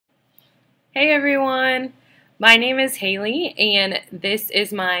Hey everyone, my name is Haley and this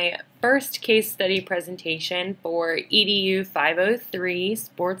is my first case study presentation for EDU 503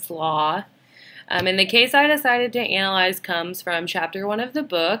 Sports Law. And the case I decided to analyze comes from Chapter 1 of the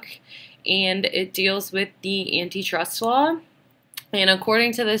book, and it deals with the antitrust law. And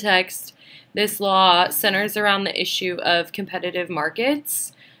according to the text, this law centers around the issue of competitive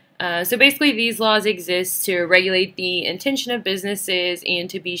markets. So basically, these laws exist to regulate the intention of businesses and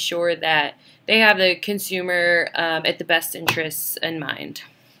to be sure that they have the consumer at the best interests in mind.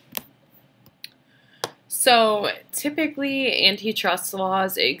 So typically, antitrust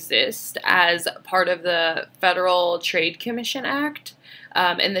laws exist as part of the Federal Trade Commission Act.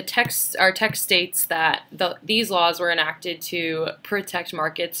 And our text states that these laws were enacted to protect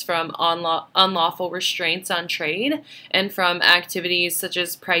markets from unlawful restraints on trade and from activities such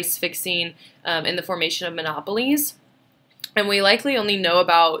as price fixing and the formation of monopolies. And we likely only know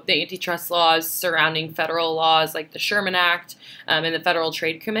about the antitrust laws surrounding federal laws like the Sherman Act and the Federal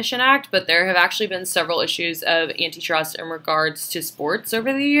Trade Commission Act, but there have actually been several issues of antitrust in regards to sports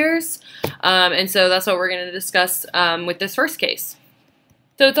over the years. And so that's what we're going to discuss with this first case.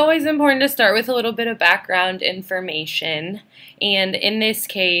 So it's always important to start with a little bit of background information, and in this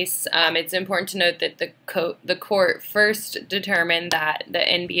case, it's important to note that the court first determined that the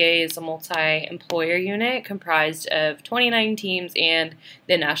NBA is a multi-employer unit comprised of 29 teams and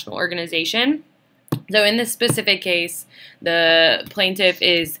the national organization. So in this specific case, the plaintiff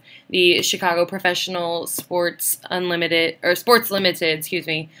is the Chicago Professional Sports Limited,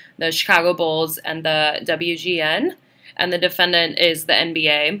 the Chicago Bulls, and the WGN. And the defendant is the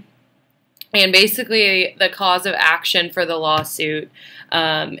NBA. And basically, the cause of action for the lawsuit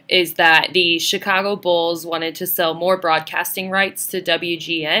is that the Chicago Bulls wanted to sell more broadcasting rights to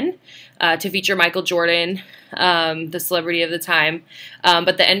WGN to feature Michael Jordan, the celebrity of the time.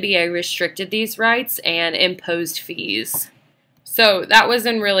 But the NBA restricted these rights and imposed fees. So that was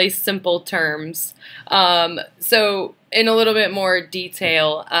in really simple terms. So in a little bit more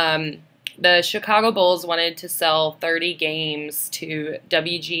detail, the Chicago Bulls wanted to sell 30 games to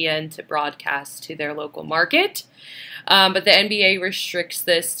WGN to broadcast to their local market, but the NBA restricts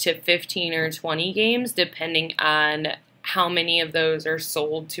this to 15 or 20 games depending on how many of those are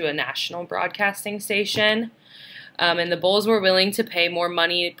sold to a national broadcasting station. And the Bulls were willing to pay more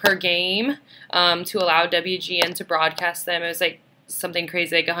money per game to allow WGN to broadcast them. It was like something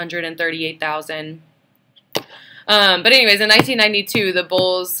crazy, like $138,000. But anyways, in 1992, the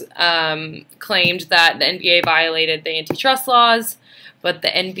Bulls claimed that the NBA violated the antitrust laws, but the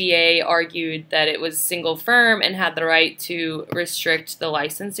NBA argued that it was single firm and had the right to restrict the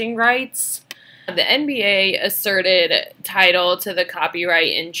licensing rights. The NBA asserted title to the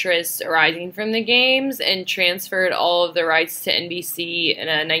copyright interests arising from the games and transferred all of the rights to NBC in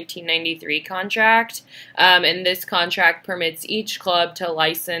a 1993 contract. And this contract permits each club to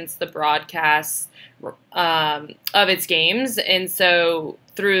license the broadcasts of its games, and so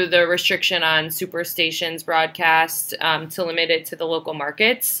through the restriction on Superstation's broadcast to limit it to the local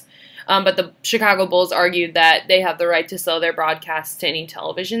markets. But the Chicago Bulls argued that they have the right to sell their broadcasts to any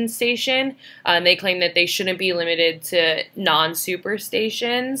television station, and they claim that they shouldn't be limited to non-super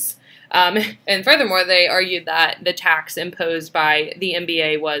stations. And furthermore, they argued that the tax imposed by the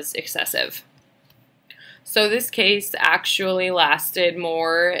NBA was excessive. So this case actually lasted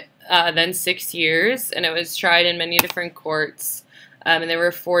more than 6 years, and it was tried in many different courts, and there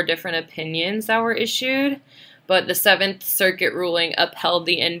were 4 different opinions that were issued, but the Seventh Circuit ruling upheld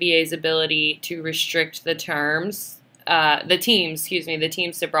the NBA's ability to restrict the teams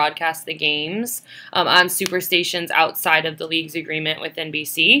to broadcast the games on superstations outside of the league's agreement with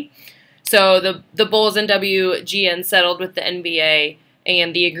NBC. So the Bulls and WGN settled with the NBA,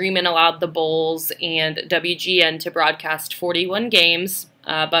 and the agreement allowed the Bulls and WGN to broadcast 41 games,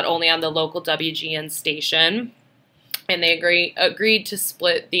 but only on the local WGN station. And they agreed to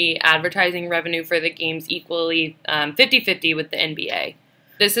split the advertising revenue for the games equally 50-50 with the NBA.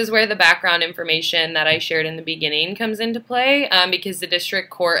 This is where the background information that I shared in the beginning comes into play, because the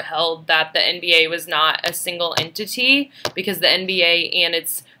district court held that the NBA was not a single entity because the NBA and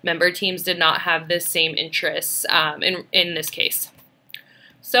its member teams did not have the same interests in this case.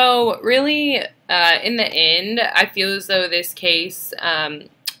 So really, in the end, I feel as though this case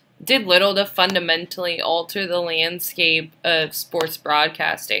did little to fundamentally alter the landscape of sports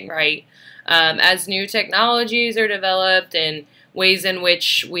broadcasting, right? As new technologies are developed and ways in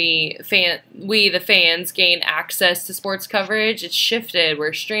which we the fans gain access to sports coverage, it's shifted.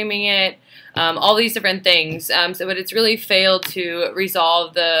 We're streaming it, all these different things. But it's really failed to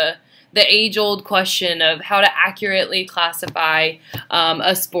resolve the the age-old question of how to accurately classify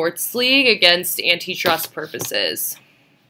a sports league against antitrust purposes.